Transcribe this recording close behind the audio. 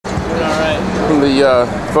from the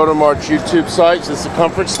Photomarch YouTube site. Is this the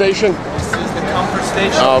comfort station? This is the comfort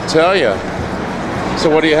station. I'll tell you. So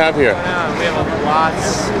what do you have here? We have a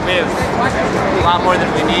lot more than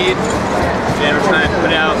we need. And we're trying to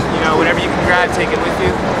put out, whatever you can grab, take it with you.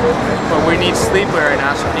 But we need sleepwear right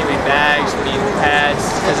now, so we need bags, we need pads,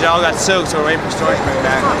 because it all got soaked, so we're waiting for storage to bring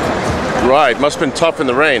back. Right, must have been tough in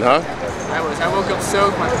the rain, huh? I woke up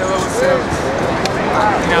soaked, my pillow was soaked.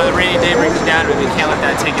 The rainy day brings you down, but we can't let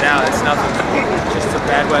that take it out. It's nothing, just the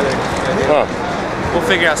bad weather. Huh. We'll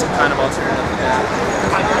figure out some kind of alternative.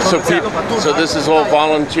 So this is all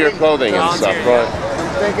volunteer clothing and stuff, right?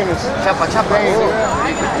 Grab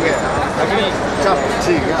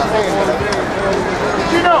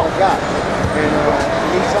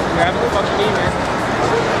the fucking knee, man.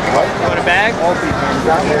 You want a bag?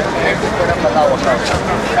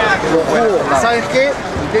 ¿Sabes qué?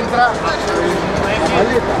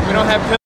 We don't have